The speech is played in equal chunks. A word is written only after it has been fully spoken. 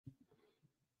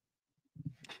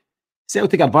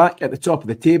Celtic are back at the top of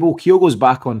the table. Kyogo's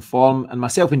back on form, and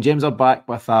myself and James are back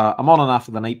with a morning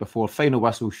after the night before final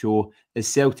whistle show as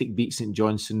Celtic beat St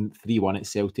Johnstone 3-1 at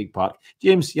Celtic Park.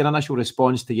 James, your initial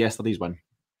response to yesterday's win?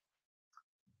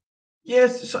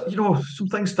 Yes, some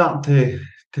things starting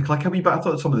to click a wee bit. I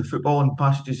thought some of the footballing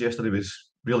passages yesterday was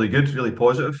really good, really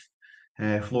positive,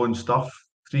 flowing stuff.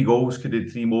 3 goals, could have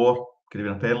had 3 more, could have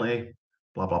been a penalty,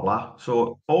 blah blah blah.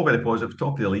 So all very positive,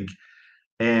 top of the league.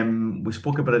 We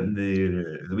spoke about it in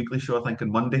the weekly show, I think,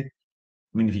 on Monday. I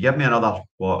mean, if you give me another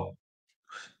 8 of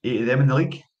them in the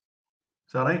league, is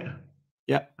that right?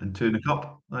 Yeah. And 2 in the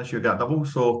cup, that's your get double.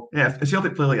 So yeah, if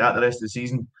Celtic play like that the rest of the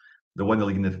season, they'll win the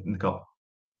league in the cup.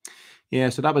 Yeah,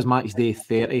 so that was match day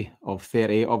 30 of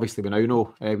 38. Obviously, we now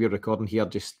know, we're recording here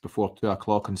just before 2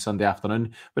 o'clock on Sunday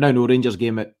afternoon. We now know Rangers'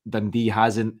 game at Dundee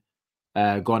hasn't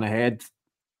gone ahead.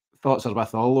 Thoughts are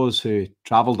with all those who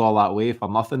travelled all that way for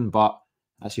nothing, but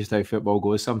that's just how football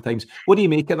goes sometimes. What do you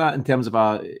make of that in terms of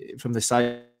from the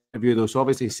side of view, though? So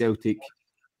obviously Celtic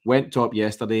went top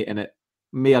yesterday, and it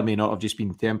may or may not have just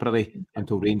been temporary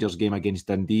until Rangers' game against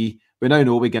Dundee. We now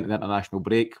know we get into the international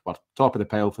break. We're top of the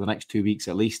pile for the next 2 weeks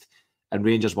at least, and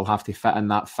Rangers will have to fit in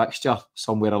that fixture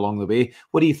somewhere along the way.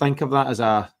 What do you think of that as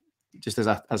a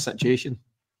situation?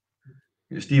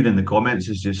 Stephen in the comments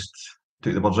has just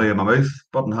took the words right out of my mouth.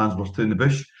 Bird in hand's worth two in the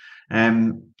bush.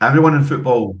 Everyone in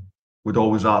football would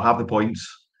always rather have the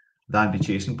points than be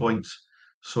chasing points.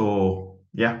 So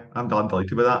yeah, I'm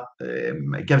delighted with that.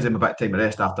 It gives them a bit of time to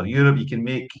rest after Europe. You can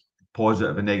make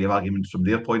positive and negative arguments from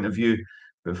their point of view,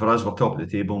 but for us, we're top of the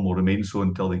table and will remain so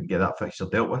until they can get that fixture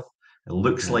dealt with. It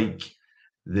looks like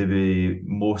the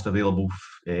most available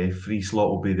free slot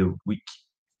will be the week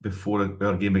before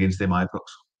our game against them Ibrox.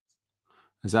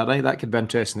 Is that right? That could be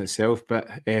interesting itself. But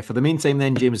for the meantime,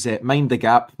 then, James, mind the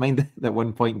gap, mind that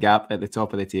 1 point gap at the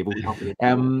top of the table.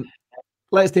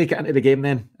 Let's take it into the game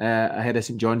then, ahead of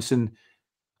St Johnstone.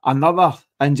 Another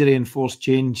injury and forced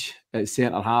change at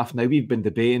centre half. Now, we've been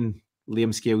debating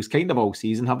Liam Scales kind of all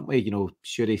season, haven't we? You know,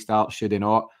 should he start, should he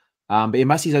not? But he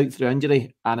misses out through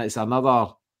injury, and it's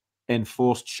another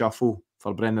enforced shuffle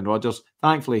for Brendan Rodgers.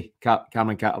 Thankfully,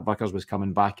 Cameron Carter-Vickers was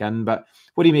coming back in. But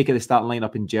what do you make of the starting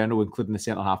lineup in general, including the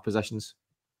centre half positions?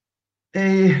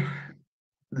 Apart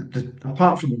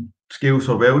from Scales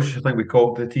for Welsh, I think we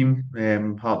called the team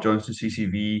Hart, Johnson,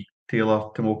 CCV,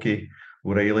 Taylor, Tomoki,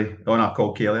 O'Reilly. Oh no, I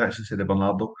called Kelly actually instead of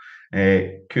Bernardo.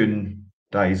 Kuhn,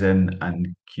 Dyson,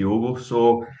 and Kyogo.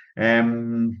 So I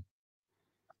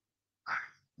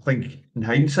think in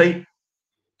hindsight,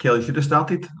 Kelly should have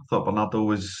started. I thought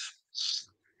Bernardo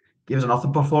gave us a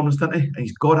nothing performance, didn't he? And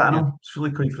he's got it in him. It's really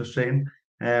quite frustrating.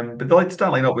 But the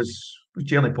start lineup was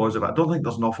generally positive. I don't think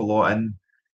there's an awful lot in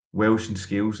Welsh and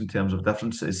Scales in terms of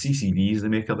difference. It's CCV is the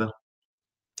maker there.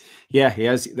 Yeah, he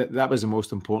is. That was the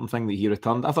most important thing that he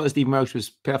returned. I thought Stephen Welsh was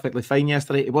perfectly fine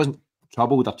yesterday. He wasn't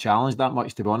troubled or challenged that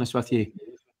much, to be honest with you,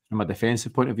 from a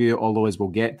defensive point of view. Although, as we'll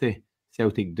get to,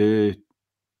 Celtic do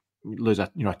lose a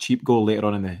cheap goal later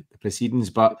on in the proceedings.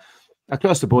 But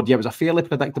across the board, yeah, it was a fairly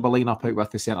predictable lineup out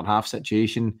with the centre half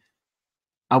situation.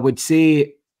 I would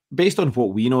say, based on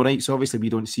what we know, right? So obviously we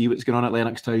don't see what's going on at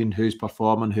Lennoxtown, who's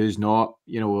performing, who's not.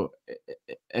 You know,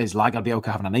 is Lagerbielke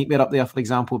having a nightmare up there, for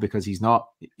example, because he's not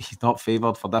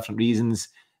favoured for different reasons?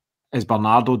 Is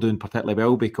Bernardo doing particularly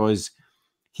well because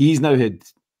he's now had,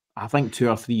 I think, 2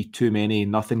 or 3 too many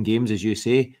nothing games, as you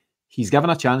say. He's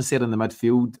given a chance there in the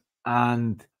midfield,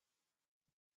 and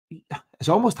it's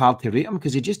almost hard to rate him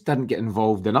because he just didn't get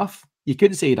involved enough. You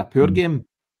couldn't say he had a poor game.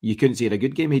 You couldn't say he had a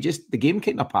good game. The game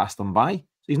kind of passed him by.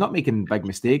 So he's not making big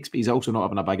mistakes, but he's also not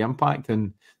having a big impact.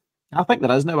 And I think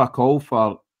there is now a call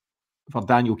for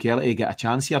Daniel Kelly to get a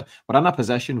chance here. We're in a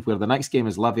position where the next game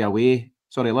is Livy away.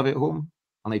 Sorry, Livy at home.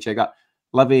 I'll need to check that.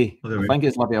 Livy, I think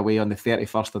it's Livy away on the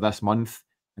 31st of this month.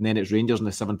 And then it's Rangers on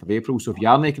the 7th of April. So if you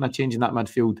are making a change in that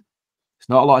midfield, it's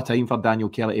not a lot of time for Daniel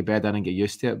Kelly to bed in and get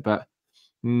used to it. But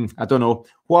I don't know.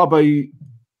 What about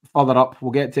further up? We'll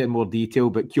get to it in more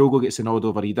detail, but Kyogo gets a nod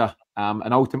over Ida.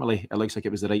 And ultimately, it looks like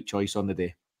it was the right choice on the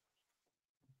day.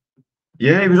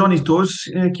 Yeah, he was on his toes.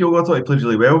 Kyogo, I thought he played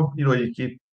really well. You know,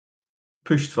 he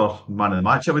pushed for man of the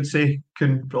match, I would say.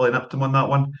 Couldn't probably nipped him on that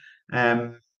one.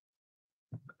 I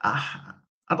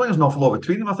don't think there's an awful lot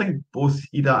between them. I think both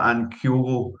Ida and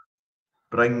Kyogo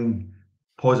bring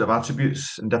positive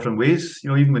attributes in different ways. You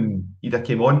know, even when Ida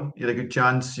came on, he had a good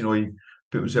chance. You know, he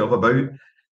put himself about.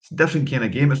 It's a different kind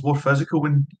of game. It's more physical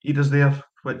when Ida's there,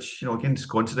 which, you know, against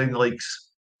Considine, the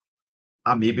likes,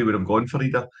 I maybe would have gone for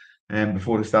Ida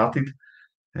before it started,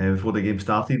 before the game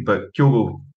started. But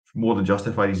Kyogo more than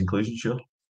justified his inclusion, sure.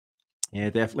 Yeah,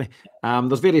 definitely.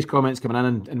 There's various comments coming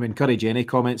in, and we encourage any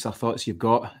comments or thoughts you've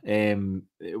got,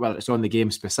 whether it's on the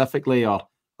game specifically or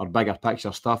bigger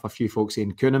picture stuff. A few folks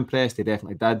saying Kuhn impressed, they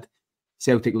definitely did.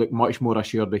 Celtic look much more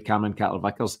assured with Cameron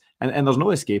Carter-Vickers, and there's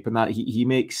no escaping that. He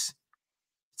makes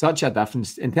such a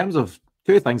difference in terms of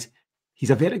two things. He's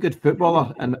a very good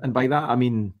footballer, and by that I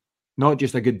mean not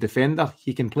just a good defender.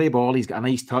 He can play ball. He's got a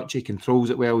nice touch. He controls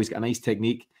it well. He's got a nice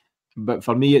technique. But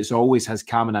for me, it's always his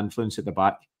calming influence at the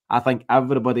back. I think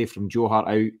everybody from Joe Hart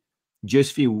out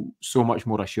just feel so much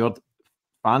more assured.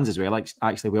 Fans as well.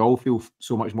 Actually, we all feel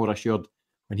so much more assured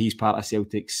when he's part of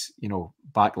Celtic's,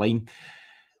 back line.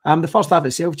 The first half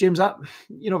itself, James,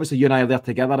 obviously you and I are there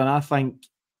together, and I think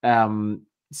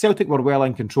Celtic were well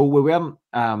in control. We weren't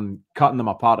cutting them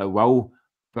apart at will,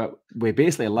 but we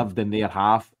basically lived in their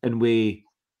half, and we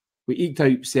eked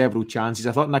out several chances.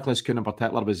 I thought Nicolas Kuhn in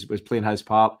particular was playing his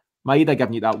part. Maeda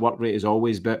giving you that work rate as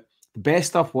always, but the best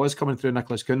stuff was coming through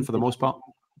Nicolas Kuhn for the most part.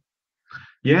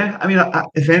 Yeah, I mean,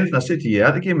 if anything, I said to you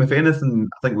at the game, if anything,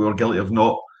 I think we were guilty of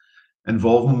not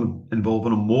involving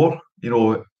him more.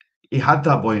 He had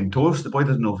that boy in toast. The boy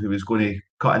doesn't know if he was going to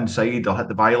cut inside or hit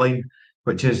the byline,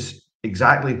 which is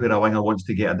exactly where a winger wants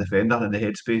to get a defender in the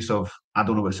headspace of, I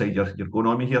don't know what side you're going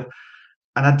on me here.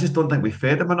 And I just don't think we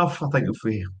fed him enough. I think if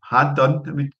we had done,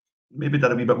 we maybe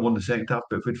did a wee bit more in the second half,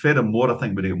 but if we'd fed him more, I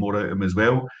think we'd get more out of him as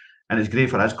well. And it's great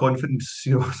for his confidence,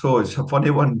 so it's a funny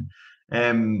one.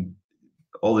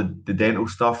 All the dental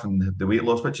stuff and the weight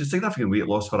loss, which is significant weight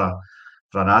loss for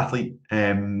an athlete,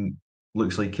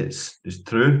 looks like it's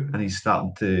true, and he's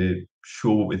starting to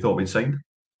show what we thought we'd signed.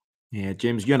 Yeah,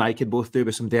 James, you and I could both do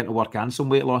with some dental work and some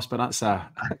weight loss, but that's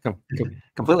a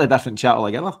completely different chat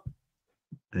altogether.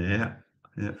 Yeah,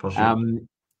 for sure.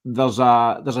 There's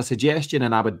a suggestion,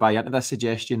 and I would buy into this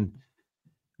suggestion,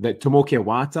 that Tomoki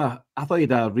Iwata, I thought he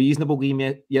had a reasonable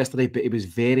game yesterday, but he was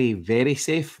very, very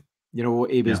safe. He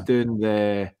was doing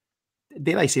the,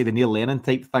 dare I say, the Neil Lennon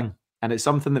type thing. And it's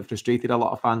something that frustrated a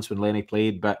lot of fans when Lenny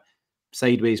played, but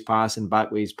sideways passing,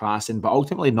 backways passing, but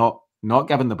ultimately not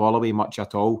giving the ball away much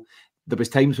at all. There was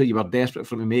times where you were desperate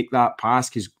for him to make that pass,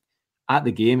 because at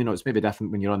the game, it's maybe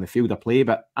different when you're on the field of play,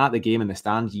 but at the game in the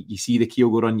stands, you see the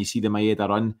Kyogo run, you see the Maeda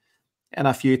run, and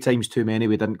a few times too many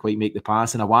we didn't quite make the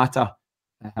pass, and Iwata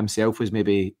himself was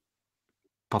maybe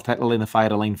particularly in the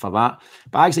firing line for that.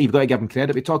 But actually, you've got to give him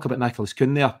credit. We talk about Nicolas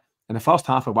Kuhn there. In the first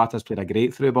half, Iwata's played a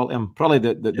great through ball to him, probably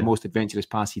the most adventurous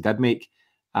pass he did make.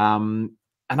 And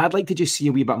I'd like to just see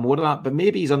a wee bit more of that, but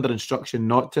maybe he's under instruction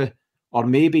not to, or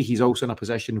maybe he's also in a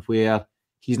position where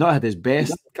he's not had his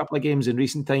best couple of games in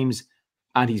recent times,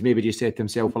 and he's maybe just said to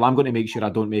himself, well, I'm going to make sure I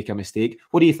don't make a mistake.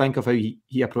 What do you think of how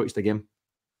he approached the game?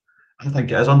 I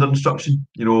think it is under instruction.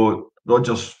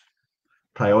 Rodgers'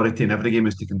 priority in every game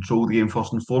is to control the game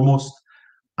first and foremost,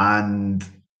 and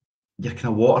your kind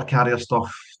of water carrier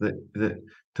stuff that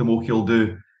Tomoki will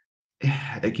do,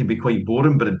 it can be quite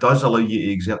boring, but it does allow you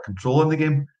to exert control in the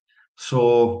game.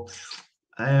 So,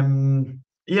 I think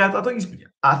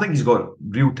he's got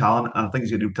real talent, and I think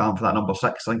he's got real talent for that number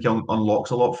 6. I think he unlocks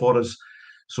a lot for us.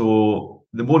 So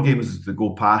the more games that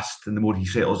go past, and the more he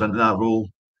settles into that role,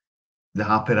 the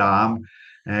happier I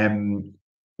am.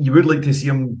 You would like to see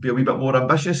him be a wee bit more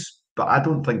ambitious, but I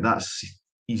don't think that's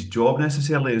his job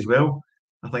necessarily as well.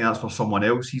 I think that's for someone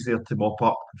else. He's there to mop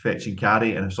up, fetch and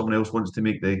carry, and if someone else wants to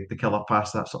make the killer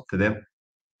pass, that's up to them.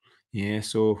 Yeah,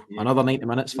 so another 90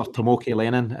 minutes for Tomoki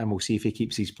Lennon, and we'll see if he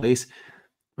keeps his place.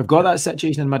 We've got that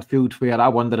situation in midfield where I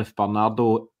wonder if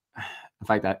Bernardo, in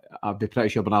fact, I'd be pretty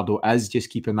sure Bernardo is just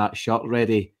keeping that shirt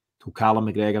ready till Callum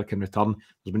McGregor can return.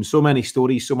 There's been so many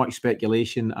stories, so much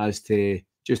speculation as to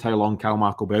just how long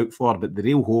Calmac will be out for, but the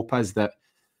real hope is that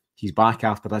he's back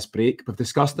after this break. We've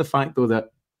discussed the fact, though, that,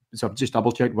 so I've just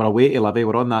double-checked, we're away to Livy,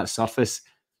 we're on that surface.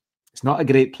 It's not a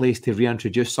great place to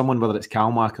reintroduce someone, whether it's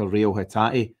Calmac or Rio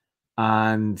Hitati.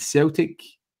 And Celtic,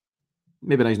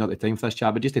 maybe now's not the time for this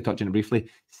chat, but just to touch on it briefly,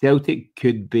 Celtic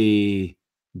could be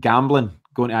gambling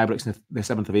going to Ibrox the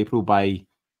 7th of April by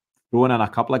throwing in a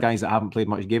couple of guys that haven't played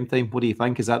much game time. What do you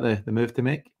think? Is that the move to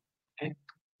make?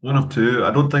 One of two.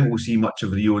 I don't think we'll see much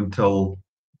of Rio until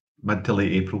mid to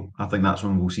late April. I think that's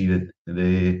when we'll see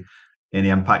the any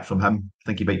impact from him. I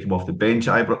think he might come off the bench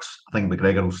at Ibrox. I think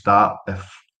McGregor will start if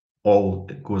all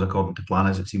goes according to plan,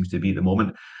 as it seems to be at the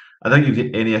moment. I don't think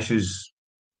you've got any issues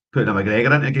putting a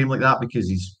McGregor into a game like that, because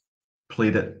he's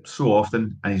played it so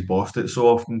often and he's bossed it so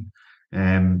often.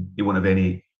 He won't have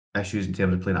any issues in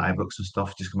terms of playing at Ibrox and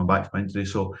stuff, just coming back from injury.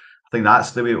 So I think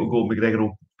that's the way it will go. McGregor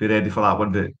will be ready for that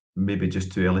one, but maybe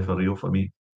just too early for Rio for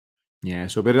me. Yeah,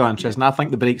 so very interesting. I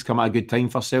think the break's come at a good time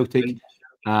for Celtic. We've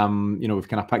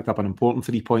kind of picked up an important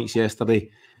 3 points yesterday,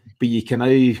 but you can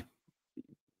now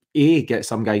get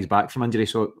some guys back from injury.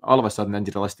 So all of a sudden, the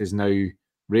injury list is now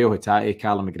Rio Hatate,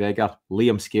 Callum McGregor,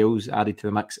 Liam Scales added to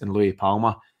the mix, and Louis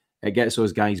Palmer. It gets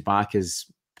those guys back as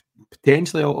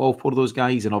potentially all four of those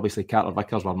guys, and obviously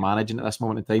Carter-Vickers were managing at this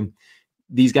moment in time.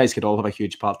 These guys could all have a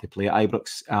huge part to play at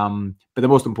Ibrox. But the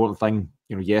most important thing,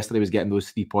 yesterday was getting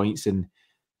those 3 points, and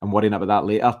worrying about that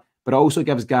later. But it also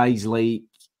gives guys like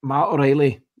Matt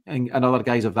O'Reilly and other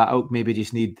guys of that ilk maybe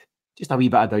just need just a wee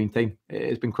bit of downtime.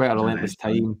 It's been quite a relentless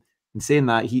time. And saying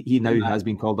that, he now has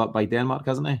been called up by Denmark,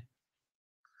 hasn't he?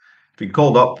 Been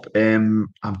called up.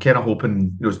 I'm kind of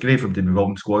hoping, it's great for him to be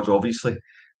involved in squads, obviously,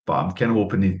 but I'm kind of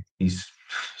hoping he's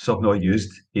sort of not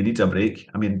used. He needs a break.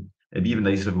 I mean, it'd be even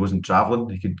nicer if he wasn't travelling.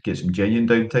 He could get some genuine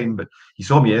downtime. But you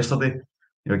saw him yesterday.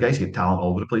 Guys get talent all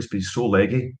over the place, but he's so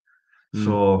leggy.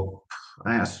 So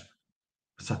I think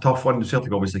it's a tough one.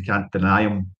 Celtic obviously can't deny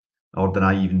him or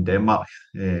deny even Denmark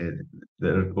that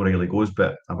O'Reilly goes,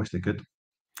 but I wish they could.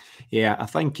 Yeah, I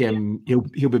think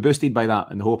he'll be boosted by that,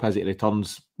 and the hope is he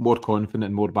returns more confident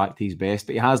and more back to his best.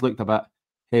 But he has looked a bit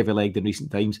heavy-legged in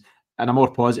recent times. In a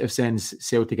more positive sense,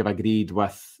 Celtic have agreed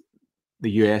with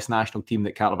the US national team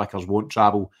that Carter-Vickers won't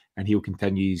travel, and he'll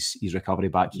continue his recovery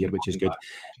back here, which is good.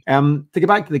 To get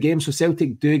back to the game, so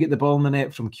Celtic do get the ball in the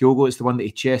net from Kyogo. It's the one that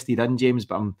he chested in, James,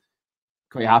 but I'm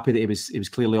quite happy that he was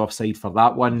clearly offside for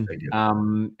that one.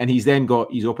 And he's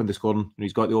opened the scoring, and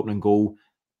he's got the opening goal.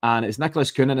 And it's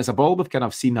Nicolas Kuhn, and it's a ball we've kind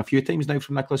of seen a few times now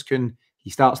from Nicolas Kuhn. He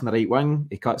starts on the right wing,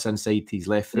 he cuts inside to his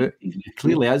left foot. He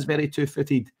clearly is very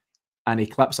two-footed, and he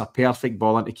clips a perfect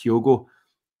ball into Kyogo.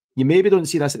 You maybe don't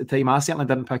see this at the time. I certainly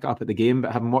didn't pick it up at the game,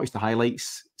 but having watched the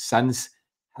highlights since,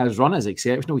 his run is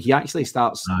exceptional. He actually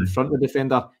starts in front of the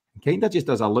defender and kind of just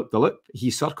does a loop-the-loop.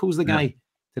 He circles the guy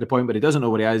to the point where he doesn't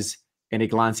know where he is, and he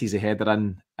glances the header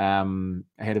in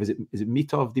ahead of, is it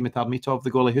Dimitar Mitov, the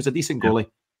goalie, who's a decent goalie.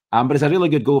 But it's a really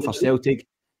good goal for Celtic.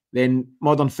 Then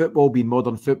modern football being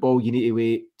modern football, you need to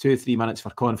wait 2-3 minutes for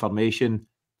confirmation.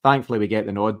 Thankfully, we get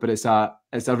the nod, but it's a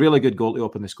really good goal to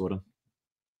open the scoring.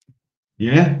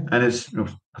 Yeah, and it's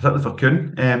particularly for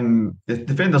Kuhn. The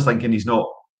defender's thinking he's not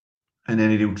in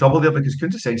any real trouble there because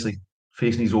Kuhn's essentially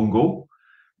facing his own goal,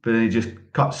 but then he just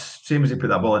cuts, same as he put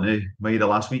that ball into Maeda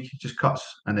last week. He just cuts,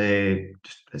 and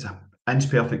it's an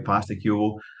inch-perfect pass to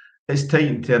Kyogo. It's tight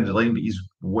in terms of line, but he's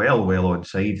well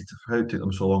onside. How it took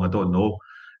them so long, I don't know.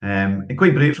 And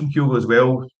quite brave from Kyogo as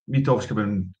well. Mitov's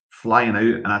coming flying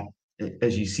out, and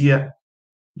as you see it,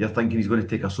 you're thinking he's going to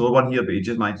take a sore one here, but he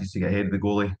just manages to get ahead of the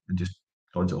goalie and just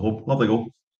odds it home. Lovely goal.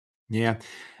 Yeah.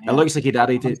 It looks like he'd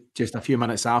added it just a few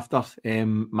minutes after.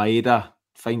 Maeda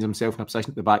finds himself in a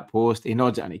position at the back post. He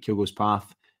nods it into Kyogo's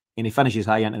path, and he finishes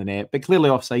high into the net, but clearly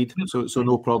offside, so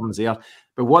no problems there.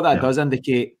 But what that does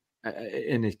indicate,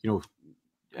 and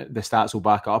the stats will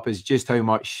back up, is just how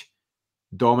much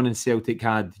dominance Celtic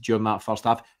had during that first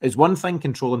half. It's one thing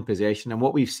controlling possession, and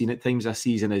what we've seen at times this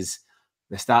season is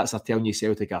the stats are telling you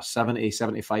Celtic are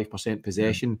 70-75%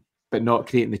 possession, but not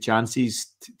creating the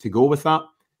chances to go with that.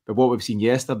 But what we've seen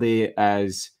yesterday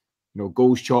is,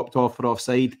 goals chopped off for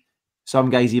offside. Some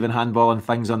guys even handballing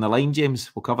things on the line,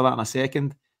 James. We'll cover that in a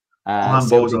second.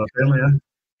 Handballs on a penalty, yeah.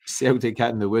 Celtic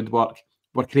hitting the woodwork.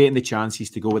 We're creating the chances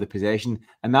to go with the possession.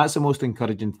 And that's the most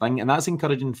encouraging thing. And that's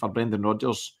encouraging for Brendan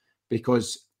Rodgers,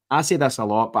 because I say this a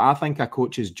lot, but I think a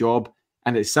coach's job,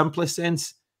 in its simplest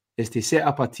sense, is to set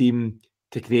up a team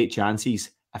to create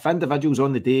chances. If individuals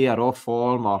on the day are off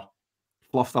form or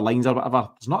fluff their lines or whatever,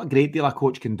 there's not a great deal a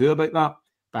coach can do about that.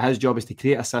 But his job is to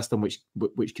create a system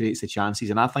which creates the chances.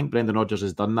 And I think Brendan Rodgers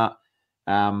has done that.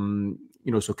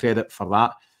 So credit for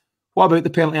that. What about the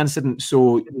penalty incident?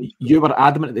 So you were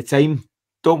adamant at the time,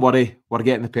 don't worry, we're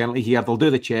getting the penalty here. They'll do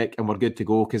the check and we're good to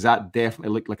go, because that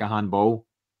definitely looked like a handball.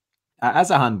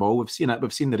 As a handball, we've seen it.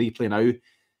 We've seen the replay now.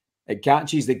 It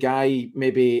catches the guy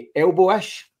maybe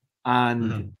elbow-ish,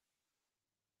 and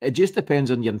it just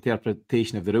depends on your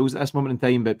interpretation of the rules at this moment in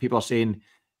time. But people are saying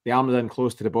the arm is in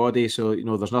close to the body, so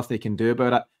there's nothing they can do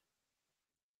about it.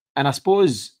 And I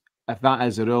suppose if that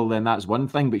is the rule, then that's one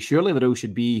thing. But surely the rule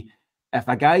should be, if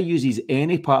a guy uses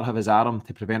any part of his arm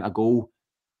to prevent a goal,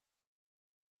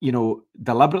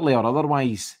 deliberately or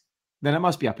otherwise, then it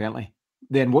must be a penalty.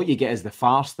 Then what you get is the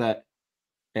farce that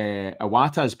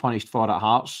Iwata is punished for at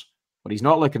Hearts, where he's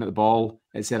not looking at the ball.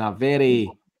 It's in a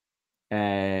very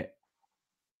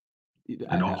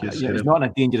it's not in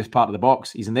a dangerous part of the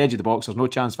box. He's in the edge of the box. There's no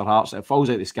chance for Hearts. It falls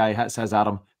out the sky, hits his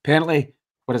arm. Penalty.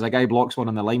 Whereas a guy blocks one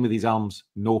on the line with his arms,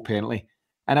 no penalty.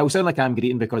 And it will sound like I'm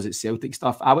greeting because it's Celtic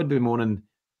stuff. I would be moaning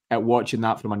at watching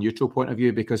that from a neutral point of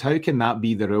view, because how can that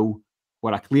be the rule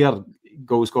where a clear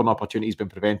goal scoring opportunity has been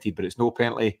prevented, but it's no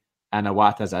penalty, and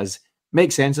Iwata's is?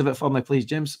 Make sense of it for me, please,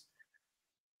 James.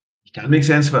 Can't make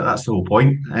sense of it. That's the whole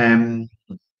point.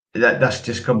 This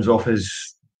just comes off as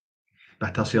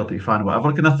a Celtic fan,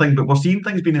 whatever kind of thing. But we're seeing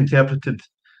things being interpreted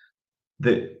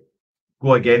that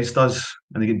go against us,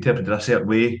 and they get interpreted a certain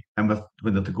way. And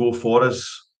when they're to go for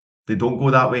us, they don't go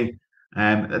that way.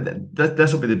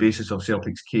 This will be the basis of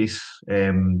Celtic's case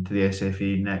to the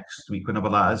SFA next week, whenever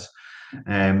that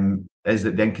is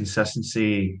that the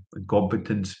inconsistency,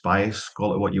 incompetence, bias,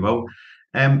 call it what you will.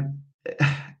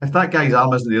 If that guy's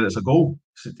arm isn't there, it's a goal.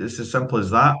 It's as simple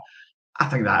as that. I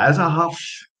think that is a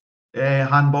harsh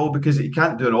handball because he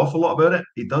can't do an awful lot about it.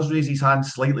 He does raise his hand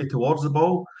slightly towards the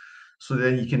ball, so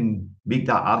then you can make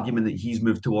that argument that he's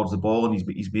moved towards the ball and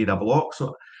he's made a block.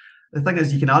 So the thing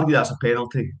is, you can argue that's a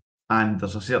penalty, and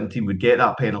there's a certain team would get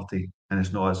that penalty, and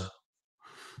it's not us.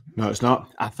 No, it's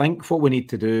not. I think what we need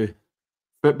to do,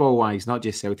 football-wise, not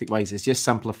just Celtic-wise, is just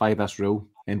simplify this rule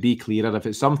and be clearer. If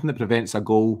it's something that prevents a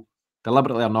goal,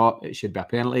 deliberately or not, it should be a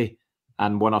penalty,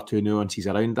 and one or two nuances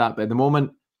around that. But at the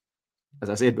moment, as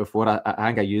I said before, I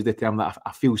think I used the term that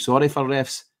I feel sorry for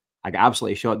refs. I get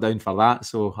absolutely shot down for that,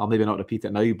 so I'll maybe not repeat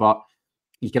it now, but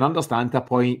you can understand a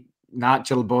point.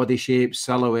 Natural body shape,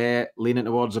 silhouette, leaning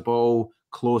towards the ball,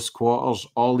 close quarters,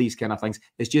 all these kind of things.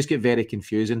 It's just get very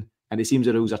confusing, and it seems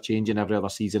the rules are changing every other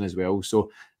season as well. So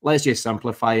let's just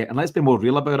simplify it, and let's be more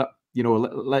real about it. You know,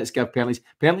 let's give penalties.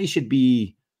 Penalties should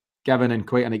be given in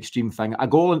quite an extreme thing. A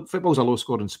goal in football's a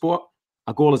low-scoring sport.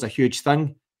 A goal is a huge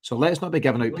thing. So let's not be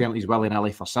giving out penalties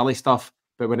willy-nilly for silly stuff.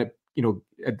 But when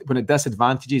it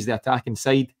disadvantages the attacking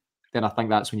side, then I think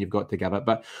that's when you've got to give it.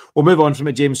 But we'll move on from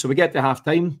it, James. So we get to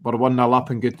half-time. We're 1-0 up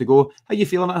and good to go. How are you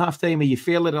feeling at half-time? Are you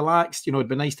fairly relaxed? You know, it'd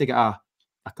be nice to get a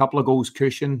couple of goals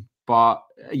cushion, but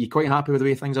are you quite happy with the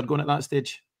way things are going at that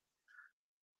stage?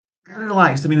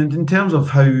 Relaxed. I mean, in terms of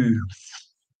how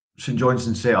St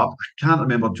Johnstone set up, I can't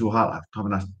remember Joe Hart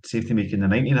having a safety make in the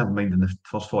 90, never mind in the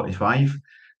first 45.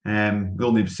 The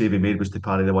only save he made was to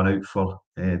parry the one out for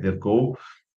their goal.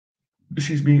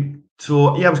 Excuse me.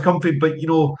 So, yeah, it was comfy, but, you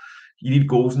know, you need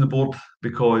goals on the board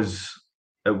because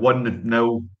at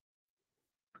 1-0,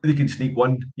 they can sneak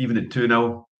one, even at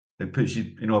 2-0. It puts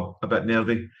you, a bit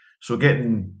nervy. So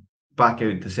getting back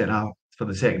out to centre half for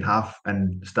the second half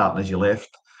and starting as you left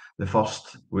the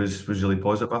first was really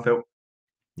positive, I felt.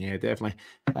 Yeah, definitely.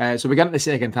 So we get into the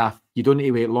second half. You don't need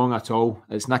to wait long at all.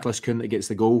 It's Nicolas Kuhn that gets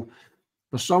the goal.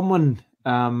 There's someone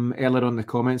earlier on in the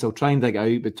comments, I'll try and dig it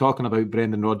out, but talking about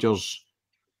Brendan Rodgers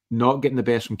not getting the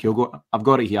best from Kyogo. I've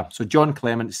got it here. So John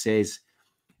Clement says,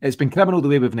 it's been criminal the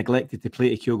way we've neglected to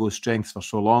play to Kyogo's strengths for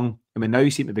so long, and we now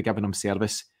seem to be giving him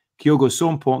service. Kyogo is so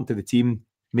important to the team.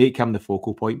 Make him the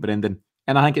focal point, Brendan.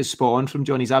 And I think it's spot on from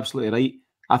John. He's absolutely right.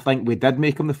 I think we did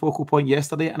make him the focal point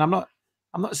yesterday, and I'm not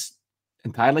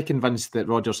entirely convinced that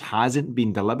Rodgers hasn't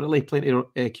been deliberately playing to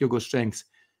Kyogo's strengths.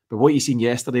 But what you seen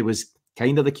yesterday was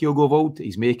kind of the Kyogo of old.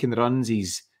 He's making the runs.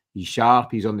 He's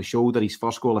sharp. He's on the shoulder. His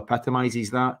first goal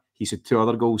epitomises that. He's had 2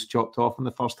 other goals chopped off in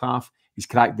the first half. He's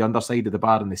cracked the underside of the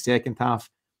bar in the second half.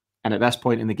 And at this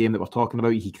point in the game that we're talking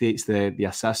about, he creates the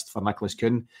assist for Nicolas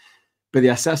Kuhn. But the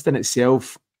assist in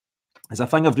itself is a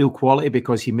thing of real quality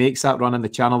because he makes that run in the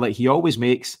channel that he always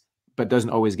makes, but doesn't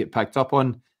always get picked up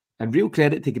on. And real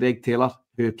credit to Greg Taylor,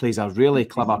 who plays a really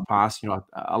clever pass,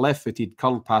 a left-footed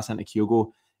curled pass into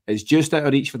Kyogo. It's just out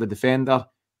of reach for the defender.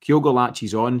 Kyogo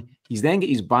latches on. He's then got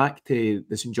his back to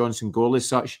the St Johnstone goal as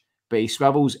such, but he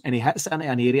swivels and he hits it into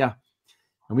an area.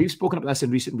 And we've spoken about this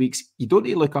in recent weeks. You don't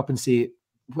need to look up and say,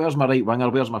 where's my right winger?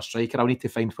 Where's my striker? I need to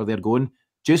find where they're going.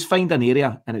 Just find an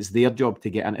area and it's their job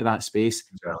to get into that space.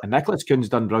 Exactly. And Nicolas Kuhn's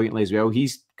done brilliantly as well.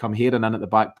 He's come heading in at the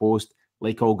back post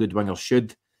like all good wingers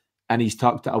should. And he's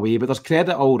tucked it away. But there's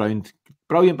credit all round.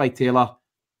 Brilliant by Taylor,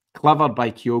 clever by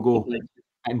Kyogo,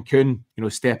 and Kuhn,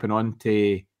 stepping on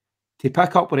to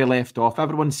pick up where he left off.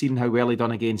 Everyone's seen how well he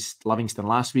done against Livingston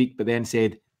last week, but then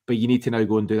said, but you need to now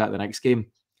go and do that the next game.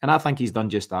 And I think he's done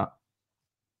just that.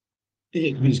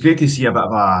 It's great to see a bit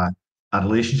of a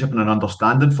relationship and an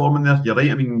understanding forming there. You're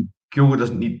right. I mean, Kyogo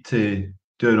doesn't need to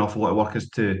do an awful lot of work as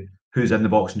to who's in the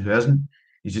box and who isn't.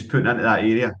 He's just putting into that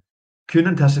area. Kuhn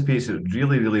anticipates it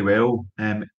really, really well.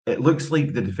 It looks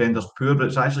like the defender's poor, but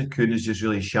it's actually Kuhn is just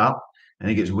really sharp and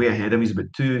he gets way ahead of him. He's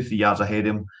about 2-3 yards ahead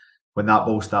of him when that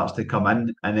ball starts to come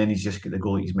in, and then he's just got the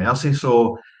goal at his mercy.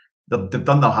 So they've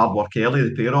done their hard work early,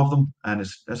 the pair of them, and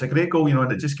it's a great goal,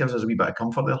 and it just gives us a wee bit of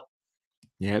comfort there.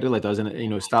 Yeah, it really does, and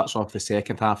it starts off the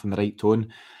second half in the right tone.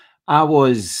 I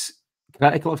was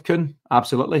critical of Kuhn,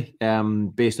 absolutely,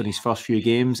 based on his first few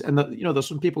games, and there's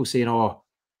some people saying, "Oh,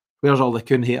 where's all the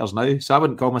Kuhn haters now?" So I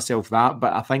wouldn't call myself that,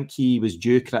 but I think he was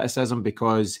due criticism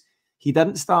because he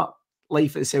didn't start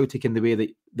life at Celtic in the way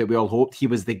that we all hoped.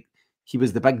 He he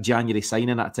was the big January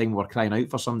signing at a time we're crying out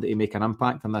for somebody to make an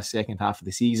impact in this second half of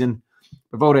the season.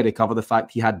 We've already covered the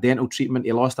fact he had dental treatment.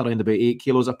 He lost around about 8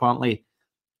 kilos apparently.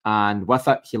 And with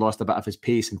it, he lost a bit of his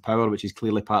pace and power, which is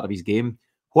clearly part of his game.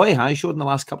 What he has showed in the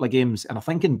last couple of games, and I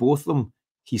think in both of them,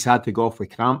 he's had to go off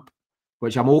with cramp,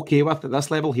 which I'm okay with at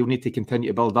this level. He'll need to continue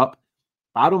to build up.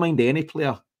 But I don't mind any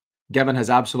player giving his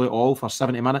absolute all for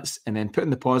 70 minutes and then putting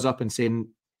the pause up and saying,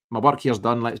 my work here's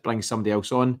done, let's bring somebody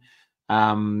else on.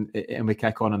 And we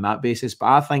kick on that basis. But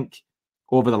I think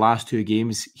over the last 2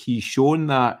 games, he's shown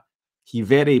that he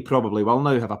very probably will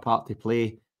now have a part to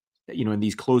play, in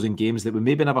these closing games that we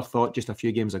maybe never thought just a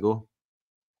few games ago.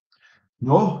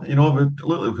 No, we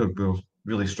look like we're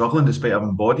really struggling despite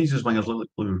having bodies as wingers. Look like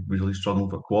we're really struggling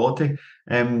for quality.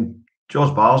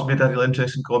 George Barrs made a really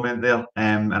interesting comment there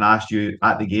and asked you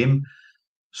at the game.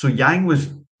 So Yang was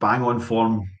bang on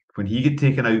form when he got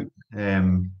taken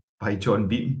out by John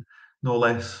Beaton, no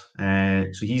less.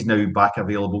 So he's now back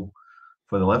available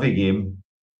for the Livy game.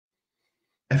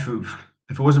 If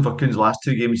it wasn't for Kuhn's last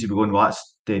 2 games, he'd be going, well,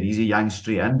 that's dead easy, Yang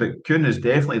straight in. But Kuhn has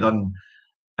definitely done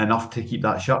enough to keep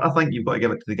that shut. I think you've got to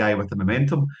give it to the guy with the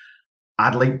momentum.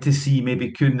 I'd like to see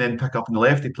maybe Kuhn then pick up on the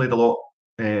left. He played a lot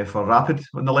for Rapid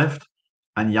on the left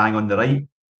and Yang on the right.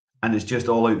 And it's just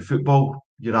all-out football.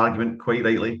 Your argument, quite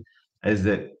rightly, is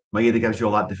that Maeda gives you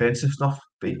all that defensive stuff,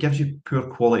 but it gives you poor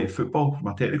quality football from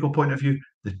a technical point of view.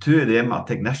 The 2 of them are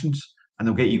technicians, and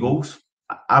they'll get you goals.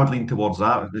 I would lean towards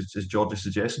that, as George's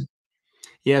suggesting.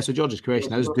 Yeah, so George's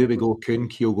question is, do we go Kuhn,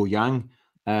 Kyogo, Yang?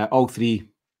 All 3,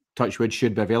 touchwood,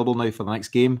 should be available now for the next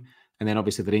game, and then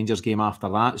obviously the Rangers game after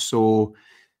that. So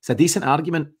it's a decent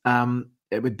argument.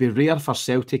 It would be rare for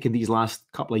Celtic in these last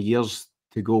couple of years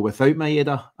to go without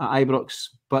Maeda at Ibrox.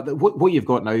 But what you've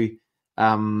got now,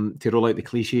 to roll out the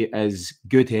cliche, is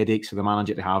good headaches for the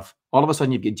manager to have. All of a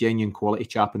sudden, you've got genuine quality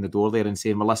chap in the door there and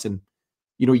saying, well, listen,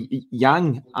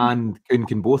 Yang and Kuhn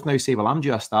can both now say, well, I'm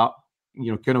due a start.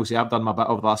 Kuhn will say, I've done my bit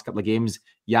over the last couple of games.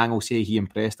 Yang will say he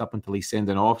impressed up until he's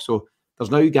sending off. So there's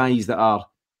now guys that are,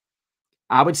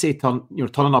 I would say,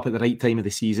 turning up at the right time of the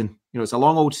season. It's a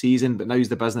long old season, but now's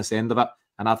the business end of it.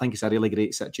 And I think it's a really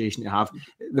great situation to have.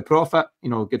 The Prophet,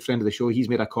 good friend of the show, he's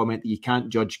made a comment that you can't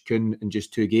judge Kuhn in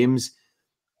just 2 games.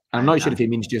 And I'm not sure if he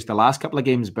means just the last couple of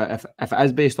games, but if it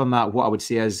is based on that, what I would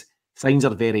say is signs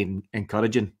are very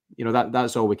encouraging.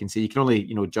 That's all we can say. You can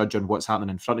only, judge on what's happening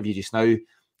in front of you just now.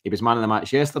 He was man of the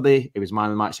match yesterday. He was man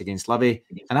of the match against Livy.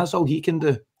 And that's all he can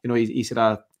do. He's had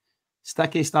a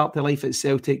sticky start to life at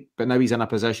Celtic, but now he's in a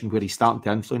position where he's starting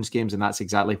to influence games, and that's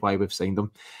exactly why we've signed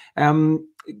him.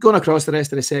 Going across the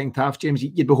rest of the second half, James,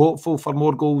 you'd be hopeful for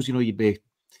more goals. You'd be,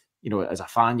 as a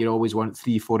fan, you always want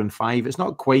 3, 4 and 5. It's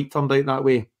not quite turned out that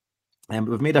way. But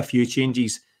we've made a few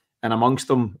changes, and amongst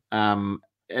them,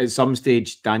 at some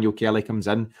stage, Daniel Kelly comes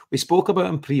in. We spoke about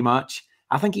him pre-match.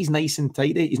 I think he's nice and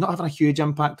tidy. He's not having a huge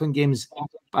impact on games,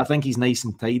 but I think he's nice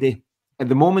and tidy. At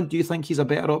the moment, do you think he's a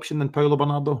better option than Paulo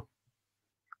Bernardo?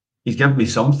 He's given me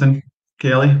something,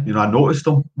 Kelly. I noticed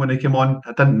him when he came on.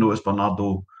 I didn't notice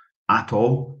Bernardo at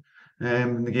all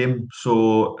in the game.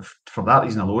 So for that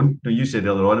reason alone, you said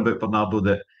earlier on about Bernardo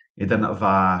that he didn't have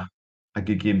a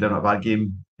good game, didn't have a bad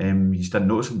game. You just didn't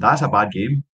notice him. That's a bad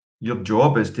game. Your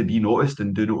job is to be noticed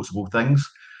and do noticeable things.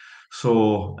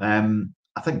 So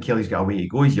I think Kelly's got a way to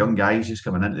go. He's a young guy. He's just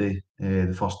coming into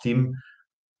the first team.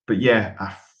 But yeah,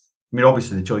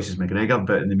 obviously the choice is McGregor.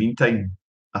 But in the meantime,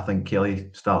 I think Kelly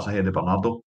starts ahead of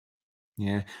Bernardo.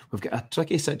 Yeah, we've got a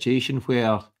tricky situation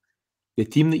where the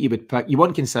team that you would pick, you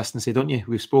want consistency, don't you?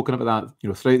 We've spoken about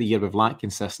that, throughout the year. We've lacked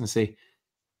consistency.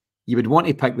 You would want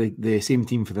to pick the same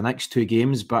team for the next 2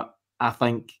 games, but I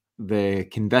think the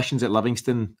conditions at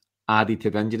Livingston added to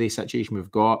the injury situation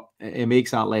we've got, it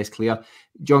makes that less clear.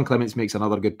 John Clements makes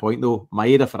another good point, though.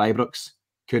 Maeda for Ibrox,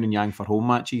 Kuhn and Yang for home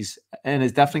matches, and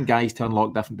it's different guys to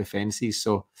unlock different defences.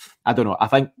 So I don't know. I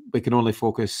think we can only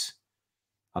focus,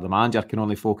 or the manager can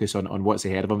only focus on what's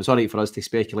ahead of him. It's all right for us to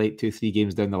speculate 2-3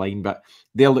 games down the line, but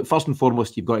they'll look, first and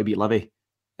foremost, you've got to beat Livy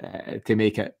to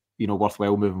make it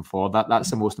worthwhile moving forward.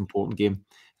 That's the most important game,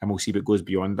 and we'll see what goes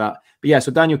beyond that. But yeah,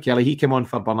 so Daniel Kelly, he came on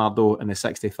for Bernardo in the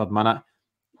 63rd minute.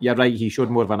 You're right, he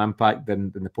showed more of an impact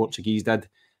than the Portuguese did.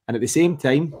 And at the same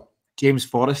time, James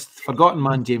Forrest, forgotten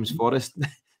man James Forrest,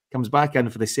 comes back in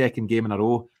for the 2nd game in a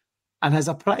row and has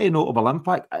a pretty notable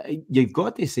impact. You've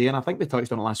got to say, and I think we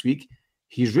touched on it last week,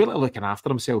 he's really looking after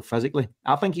himself physically.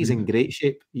 I think he's in great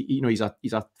shape. He's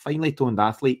a finely toned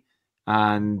athlete,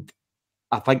 and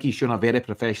I think he's shown a very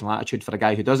professional attitude for a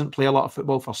guy who doesn't play a lot of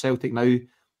football for Celtic now.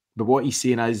 But what he's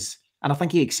saying is, and I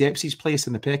think he accepts his place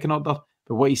in the pecking order,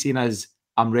 but what he's saying is,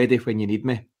 I'm ready when you need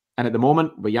me. And at the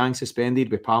moment, with Yang suspended,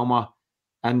 with Palmer,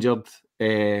 injured,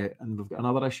 and we've got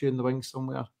another issue in the wing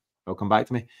somewhere. It'll come back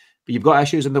to me. But you've got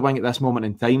issues in the wing at this moment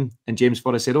in time. And James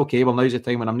Forrest said, okay, well, now's the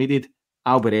time when I'm needed.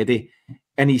 I'll be ready.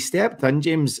 And he stepped in,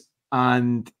 James,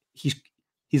 and he's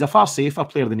a far safer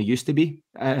player than he used to be.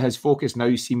 His focus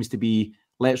now seems to be,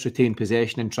 let's retain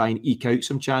possession and try and eke out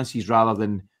some chances rather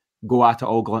than go at it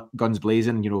all guns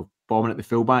blazing, bombing at the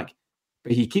fullback.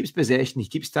 But he keeps possession. He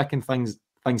keeps ticking things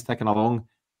ticking along.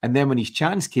 And then when his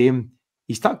chance came,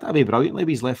 he stuck that away brilliantly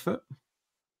with his left foot.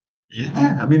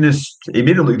 Yeah, I mean, he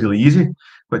made it look really easy,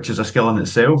 which is a skill in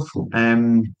itself.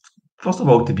 First of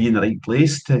all, to be in the right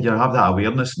place, to have that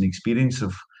awareness and experience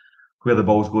of where the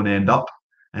ball's going to end up.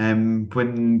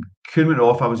 When Kuhn went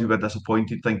off, I was a bit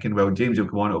disappointed, thinking, well, James will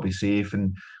come on, it'll be safe,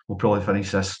 and we'll probably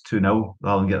finish this 2-0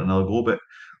 rather than get another goal. But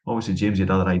obviously, James had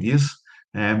other ideas.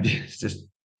 Just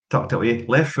tucked it away.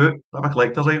 Left foot, bit of a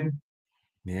collector's item.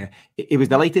 Yeah, he was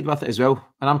delighted with it as well.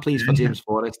 And I'm pleased for James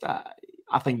Forrest.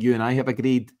 I think you and I have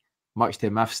agreed, much to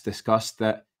Miff's discussed,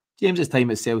 that James's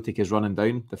time at Celtic is running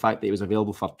down. The fact that he was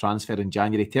available for transfer in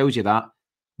January tells you that.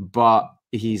 But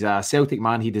he's a Celtic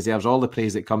man. He deserves all the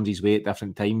praise that comes his way at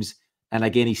different times. And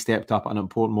again, he stepped up at an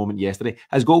important moment yesterday.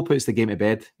 His goal puts the game to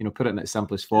bed, put it in its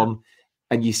simplest form.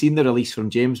 And you've seen the release from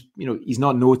James. He's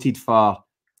not noted for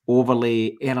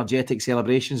overly energetic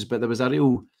celebrations, but there was a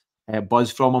real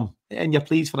buzz from him. And you're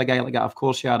pleased for a guy like that, of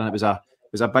course you are. And it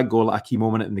was a big goal at a key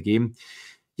moment in the game.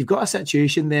 You've got a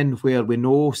situation then where we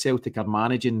know Celtic are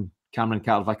managing Cameron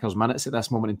Carter-Vickers' minutes at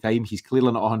this moment in time. He's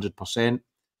clearly not 100%,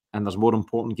 and there's more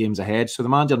important games ahead. So the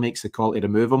manager makes the call to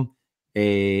remove him.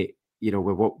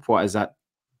 What is that?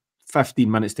 15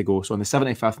 minutes to go. So on the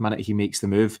 75th minute, he makes the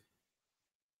move.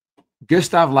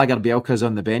 Gustav Lagerbielke's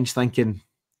on the bench thinking,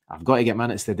 I've got to get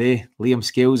minutes today. Liam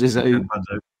Scales is out.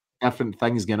 Different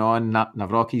things going on.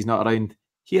 Navraki's not around.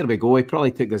 Here we go. He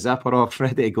probably took the zipper off,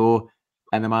 ready to go.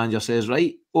 And the manager says,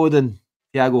 right, Odin,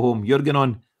 Thiago Holm, you're going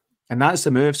on. And that's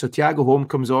the move. So Thiago Holm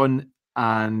comes on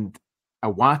and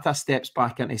Iwata steps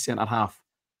back into centre half.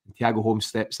 And Thiago Holm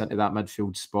steps into that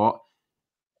midfield spot.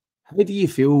 How do you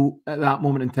feel at that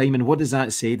moment in time? And what does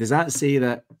that say? Does that say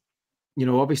that,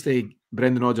 obviously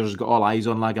Brendan Rodgers has got all eyes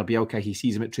on Lagerbielke. He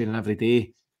sees him at training every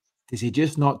day. Does he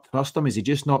just not trust him? Is he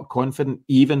just not confident,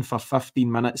 even for 15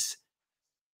 minutes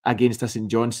against a St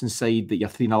Johnstone side that you're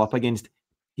 3-0 up against?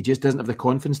 He just doesn't have the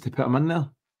confidence to put him in there.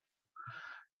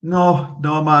 No,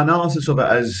 my analysis of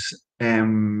it is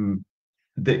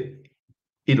that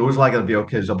he knows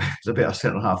Lagerbielke is a better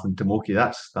centre half than Tomoki.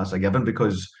 That's a given,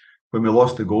 because when we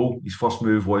lost the goal, his first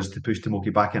move was to push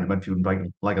Tomoki back into midfield and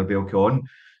bring Lagerbielke on.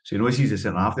 So he knows he's the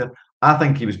centre half there. I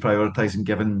think he was prioritising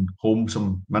giving Holm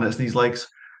some minutes in his legs.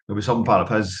 There was some part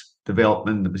of his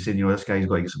development that was saying, this guy's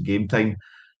got to get some game time.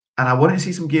 And I wanted to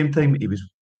see some game time. He was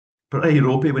pretty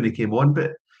ropey when he came on,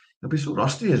 but he'll be so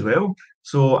rusty as well.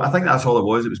 So I think that's all it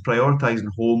was. It was prioritising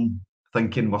Holm,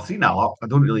 thinking we're 3-0 up. I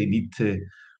don't really need to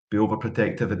be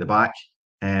overprotective at the back.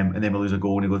 And then we lose a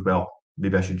goal and he goes, well,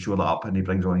 maybe I should show that up. And he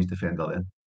brings on his defender then.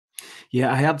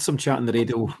 Yeah, I heard some chat on the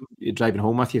radio driving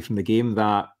home with you from the game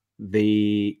that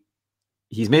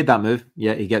he's made that move.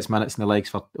 Yeah, he gets minutes in the legs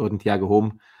for Odin Thiago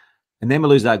Holm. And then we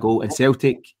lose that goal. And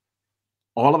Celtic,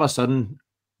 all of a sudden,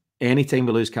 anytime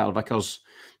we lose Carter-Vickers,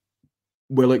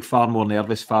 we look far more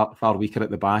nervous, far weaker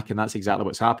at the back. And that's exactly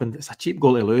what's happened. It's a cheap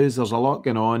goal to lose. There's a lot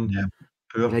going on. Yeah,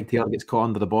 Greg Taylor gets caught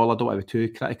under the ball. I don't want to be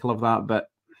too critical of that, but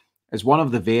it's one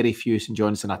of the very few St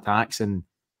Johnstone attacks. And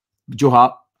Joe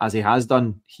Hart, as he has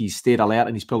done, he's stayed alert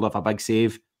and he's pulled off a big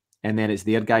save. And then it's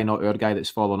their guy, not our guy,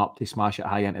 that's fallen up to smash it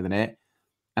high into the net.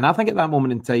 And I think at that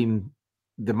moment in time,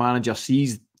 the manager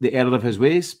sees the error of his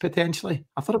ways, potentially.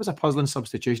 I thought it was a puzzling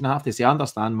substitution. I have to say, I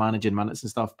understand managing minutes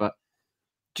and stuff, but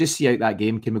just see out that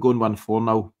game. Can we go and win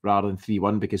 4-0 rather than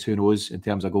 3-1? Because who knows in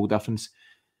terms of goal difference.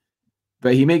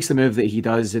 But he makes the move that he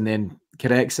does and then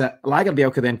corrects it.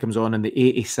 Lagerbielke then comes on in the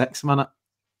 86th minute.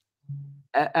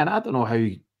 And I don't know how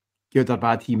good or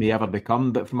bad he may ever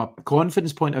become, but from a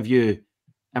confidence point of view,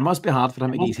 it must be hard for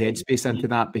him to get his headspace into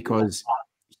that, because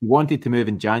he wanted to move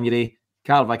in January.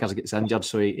 Carter-Vickers gets injured,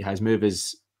 so his move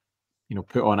is,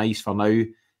 put on ice for now.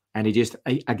 And he just,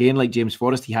 again, like James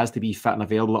Forrest, he has to be fit and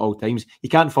available at all times. He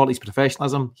can't fault his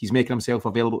professionalism. He's making himself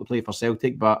available to play for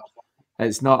Celtic, but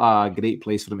it's not a great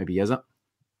place for him to be, is it?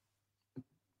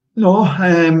 No,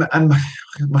 and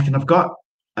my kind of gut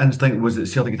instinct was that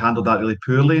Celtic had handled that really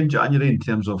poorly in January in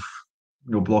terms of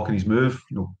blocking his move.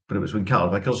 But it was when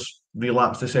Carter-Vickers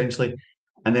relapsed essentially,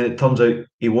 and then it turns out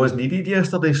he was needed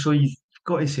yesterday. So you've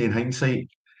got to say in hindsight,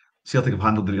 Celtic have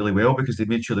handled it really well because they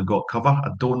made sure they've got cover. I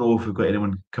don't know if we've got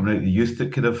anyone coming out of the youth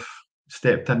that could have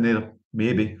stepped in there,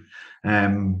 maybe.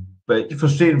 But But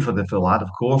frustrating for the lad, of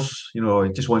course. You know,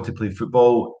 he just wanted to play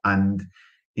football, and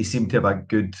he seemed to have a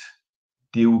good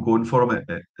deal going for him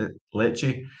at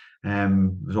Lecce.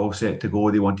 It was all set to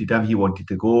go. They wanted him. He wanted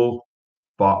to go,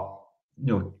 but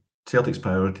you know, Celtic's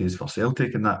priority is for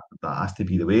Celtic, and that has to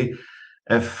be the way.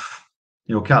 If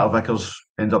you know Carter-Vickers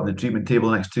ends up in the treatment table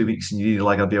the next 2 weeks, and you need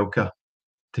Lagerbielke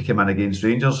to come in against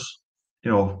Rangers,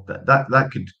 you know that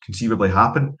could conceivably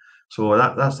happen. So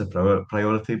that's the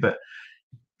priority. But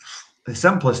the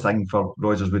simplest thing for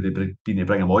Rodgers would have been to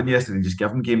bring him on yesterday and just give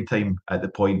him game time at the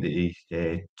point that he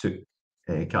took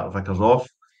Carter-Vickers off.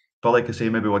 But like I say,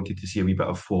 maybe wanted to see a wee bit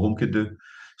of what home could do.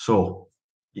 So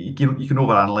you can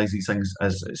overanalyze these things,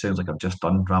 as it sounds like I've just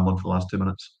done, rambling for the last 2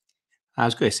 minutes. I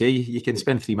was going to say you can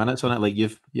spend 3 minutes on it like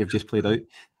you've just played out.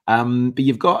 But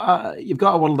you've got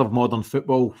a world of modern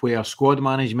football where squad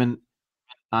management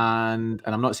and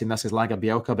I'm not saying this is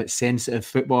Lagerbielke, but sensitive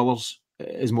footballers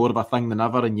is more of a thing than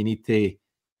ever, and you need to,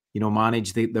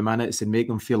 manage the minutes and make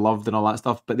them feel loved and all that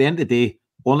stuff. But at the end of the day,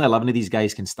 only 11 of these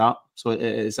guys can start, so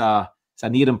it's a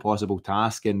near impossible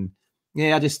task. And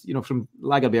yeah, I just from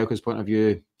Lagerbielke's point of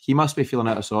view, he must be feeling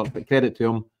out of sorts. But credit to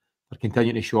him for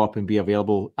continuing to show up and be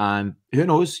available. And who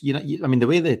knows? I mean, the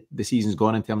way the season's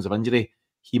gone in terms of injury,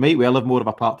 he might well have more of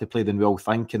a part to play than we all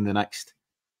think in the next,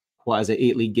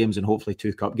 8 league games and hopefully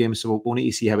 2 cup games. So we'll need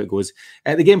to see how it goes.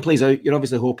 The game plays out. You're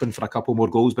obviously hoping for a couple more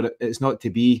goals, but it's not to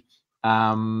be.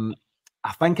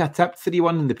 I think I tipped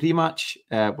 3-1 in the pre-match,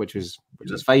 which is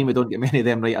fine. We don't get many of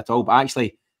them right at all. But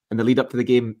actually, in the lead up to the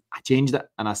game, I changed it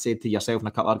and I said to yourself and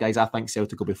a couple of guys, I think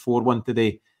Celtic will be 4-1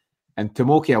 today. And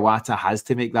Tomoki Iwata has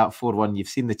to make that 4-1. You've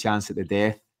seen the chance at the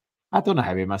death. I don't know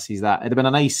how he misses that. It'd have been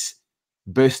a nice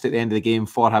boost at the end of the game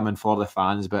for him and for the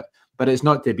fans, but it's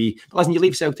not to be. But listen, you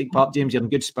leave Celtic Park, James, you're in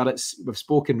good spirits. We've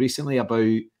spoken recently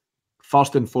about,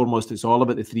 first and foremost, it's all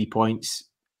about the 3 points.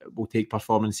 We'll take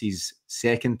performances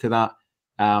second to that.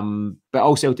 But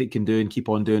all Celtic can do and keep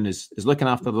on doing is looking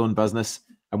after their own business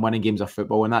and winning games of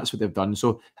football, and that's what they've done.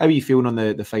 So how are you feeling on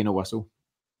the final whistle?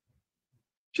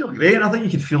 Feel great, and I think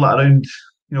you could feel that around,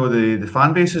 the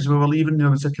fan bases we were leaving.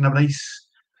 It's a kind of nice,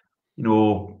 a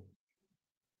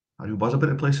real buzz about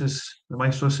the places. The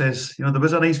maestro says, there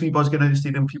was a nice wee buzz getting out of the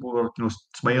stadium. People were,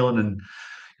 smiling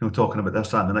and talking about this,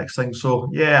 that, and the next thing. So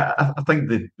yeah, I think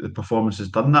the performance has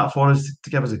done that for us to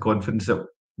give us the confidence that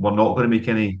we're not going to make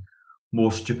any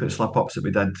more stupid slip ups that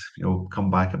we did,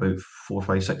 come back about 4,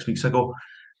 5, 6 weeks ago,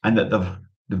 and that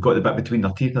they've got the bit between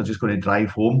their teeth. They're just going to drive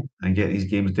home and get these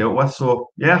games dealt with. So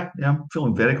yeah, I'm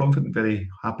feeling very confident, very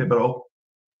happy about it all.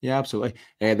 Yeah, absolutely.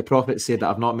 The Prophet said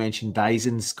that I've not mentioned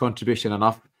Dyson's contribution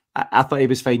enough. I thought he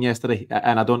was fine yesterday,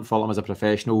 and I don't fault him as a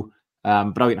professional.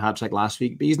 Brilliant hat-trick last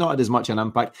week, but he's not had as much an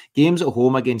impact. Games at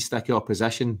home against sticky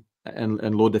opposition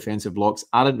and low defensive blocks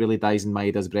aren't really Dyson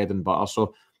Maida's bread and butter.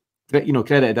 So,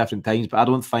 credit at different times, but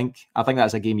I think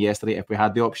that's a game yesterday. If we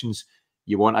had the options,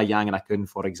 you want a Yang and a Kuhn,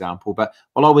 for example. But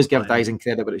I'll always give Dyson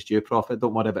credit where it's due, Prophet.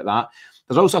 Don't worry about that.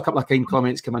 There's also a couple of kind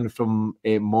comments coming from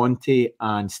Monty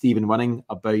and Stephen Winning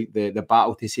about the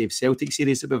Battle to Save Celtic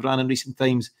series that we've ran in recent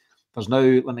times. There's now,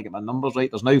 let me get my numbers right,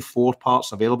 there's now 4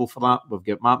 parts available for that. We've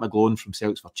got Matt McGlone from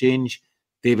Celts for Change,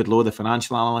 David Lowe, the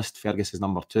financial analyst, Fergus is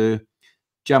number 2,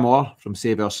 Jim Orr from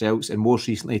Save Our Celts, and most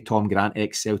recently Tom Grant,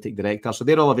 ex-Celtic director. So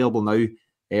they're all available now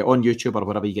on YouTube or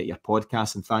wherever you get your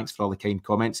podcasts, and thanks for all the kind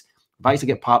comments. We've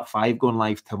actually got part 5 going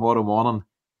live tomorrow morning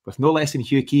with no less than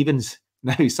Hugh Keevins.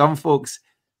 Now, some folks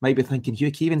might be thinking, Hugh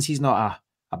Keevins, he's not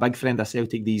a big friend of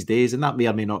Celtic these days, and that may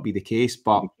or may not be the case,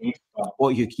 but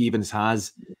what Hugh Keevins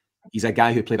has, he's a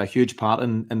guy who played a huge part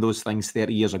in those things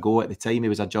 30 years ago. At the time, he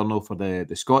was a journal for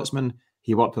the Scotsman.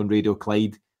 He worked on Radio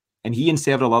Clyde. And he and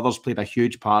several others played a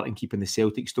huge part in keeping the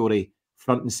Celtic story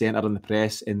front and centre in the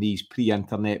press in these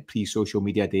pre-internet, pre-social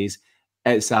media days.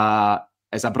 It's a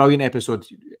brilliant episode,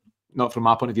 not from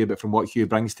my point of view, but from what Hugh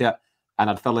brings to it. And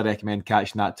I'd thoroughly recommend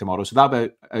catching that tomorrow. So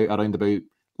that around about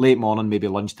late morning, maybe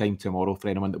lunchtime tomorrow for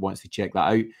anyone that wants to check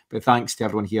that out. But thanks to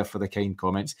everyone here for the kind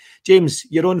comments. James,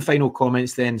 your own final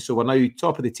comments then. So we're now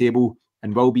top of the table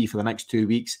and will be for the next 2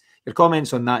 weeks. Your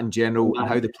comments on that in general and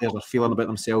how the players are feeling about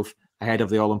themselves ahead of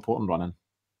the all-important run-in.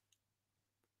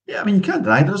 Yeah, I mean, you can't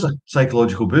deny there's a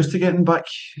psychological boost to getting back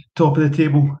top of the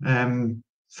table.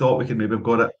 Thought we could maybe have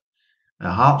got it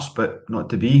at Hearts, but not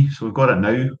to be. So we've got it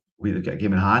now. We've got a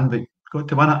game in hand, but got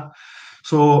to win it.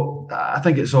 So I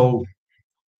think it's all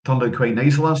turned out quite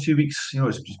nice the last few weeks.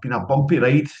 It's just been a bumpy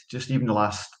ride. Just even the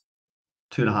last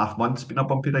 2.5 months, been a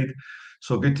bumpy ride.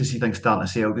 So good to see things starting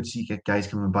to settle. Good to see guys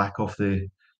coming back off the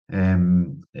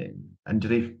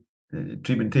injury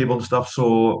treatment table and stuff.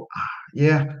 So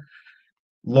yeah,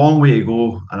 long way to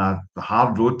go and a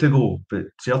hard road to go. But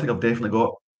Celtic have definitely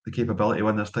got the capability to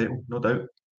win this title, no doubt.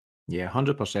 Yeah,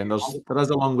 100%. There is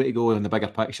a long way to go in the bigger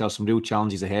picture, some real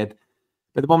challenges ahead.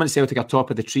 But the moment Celtic are top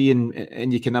of the tree,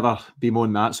 and you can never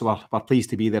bemoan that. So we're pleased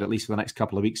to be there at least for the next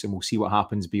couple of weeks, and we'll see what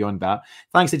happens beyond that.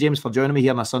 Thanks to James for joining me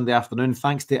here on a Sunday afternoon.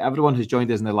 Thanks to everyone who's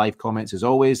joined us in the live comments as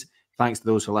always. Thanks to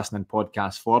those who listen in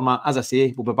podcast format. As I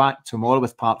say, we'll be back tomorrow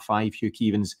with part 5, Hugh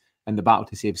Keevins and the battle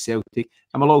to save Celtic.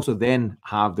 And we'll also then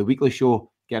have the weekly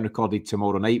show getting recorded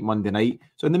tomorrow night, Monday night.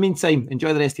 So in the meantime,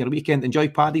 enjoy the rest of your weekend. Enjoy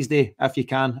Paddy's Day if you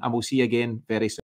can, and we'll see you again very soon.